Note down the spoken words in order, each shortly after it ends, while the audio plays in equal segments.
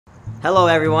Hello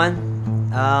everyone.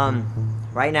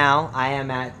 Right now I am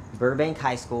at Burbank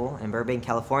High School in Burbank,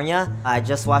 California. I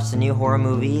just watched the new horror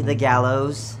movie, The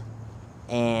Gallows,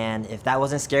 and if that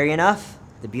wasn't scary enough,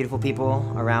 the beautiful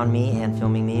people around me and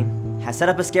filming me has set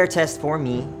up a scare test for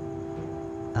me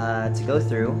to go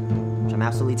through, which I'm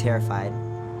absolutely terrified.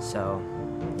 So,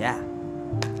 yeah,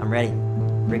 I'm ready.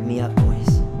 Rig me up,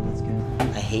 boys. Let's go.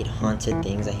 I hate haunted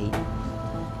things. I hate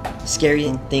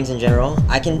scary things in general.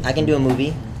 I can do a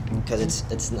movie because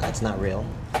it's not real.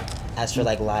 As for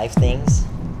like live things,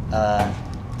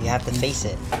 you have to face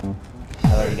it.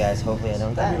 I love you guys. Hopefully I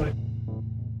don't die.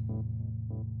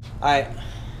 All right.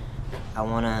 I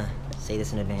wanna say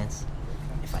this in advance.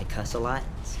 If I cuss a lot,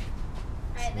 it's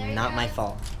not my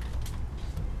fault.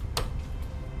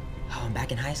 Oh, I'm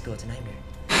back in high school. It's a nightmare.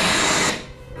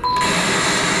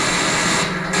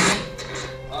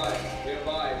 I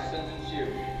hereby sentence you.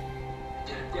 You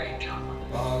did a great job.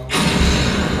 I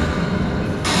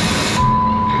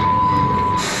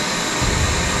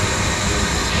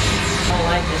don't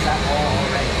like this at all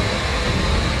already.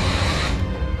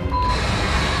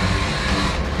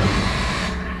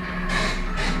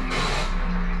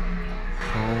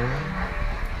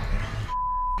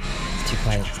 It's too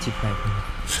quiet. It's too quiet.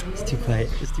 It's too quiet.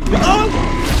 It's too quiet.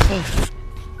 Oh!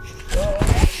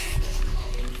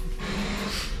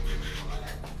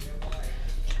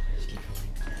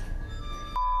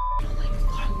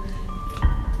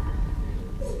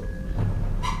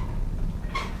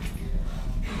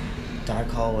 Dark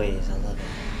hallways, I love it.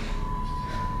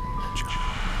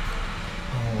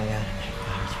 Oh my god, my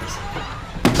heart's racing.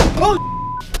 Oh!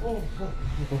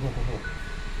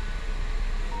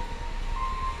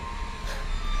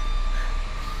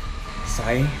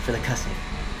 Sorry for the cussing.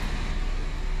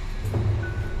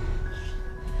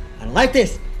 I don't like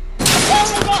this! Oh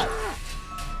my god!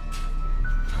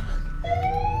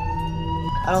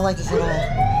 I don't like this at all.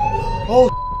 Oh!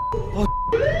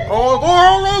 Oh god, I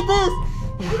don't like this!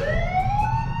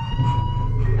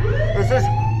 This is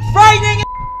frightening!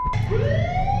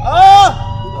 Oh!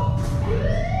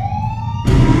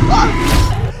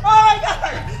 Oh my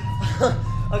god!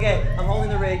 Okay, I'm holding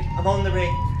the rig. I'm holding the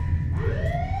rig.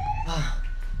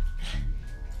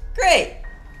 Great!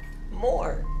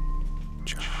 More.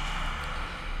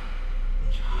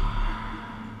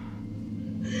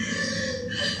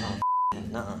 Oh,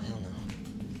 nuh-uh, hell no.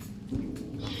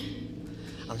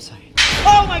 I'm sorry.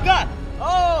 Oh my god!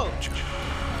 Oh!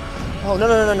 Oh, no,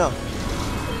 no, no, no, no.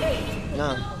 No.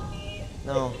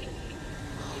 No.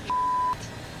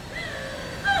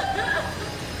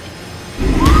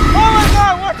 Oh my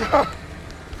god, what the?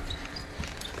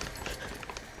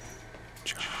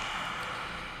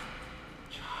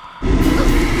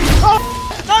 Oh!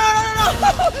 No, no, no, no, no!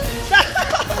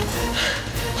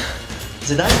 Is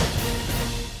it done?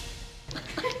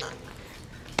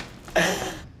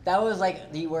 That was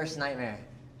like the worst nightmare.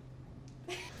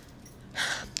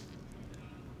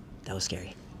 That was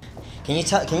scary. Can you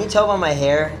tell by my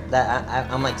hair that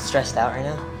I'm like stressed out right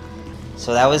now?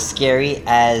 So that was scary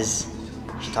as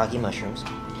shiitake mushrooms.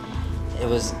 It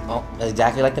was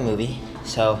exactly like the movie.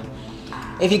 So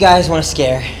if you guys want to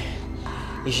scare,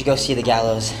 you should go see The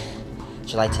Gallows,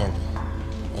 July 10th.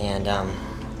 And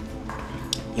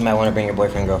you might want to bring your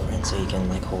boyfriend, girlfriend, so you can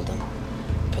like hold them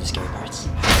for the scary parts.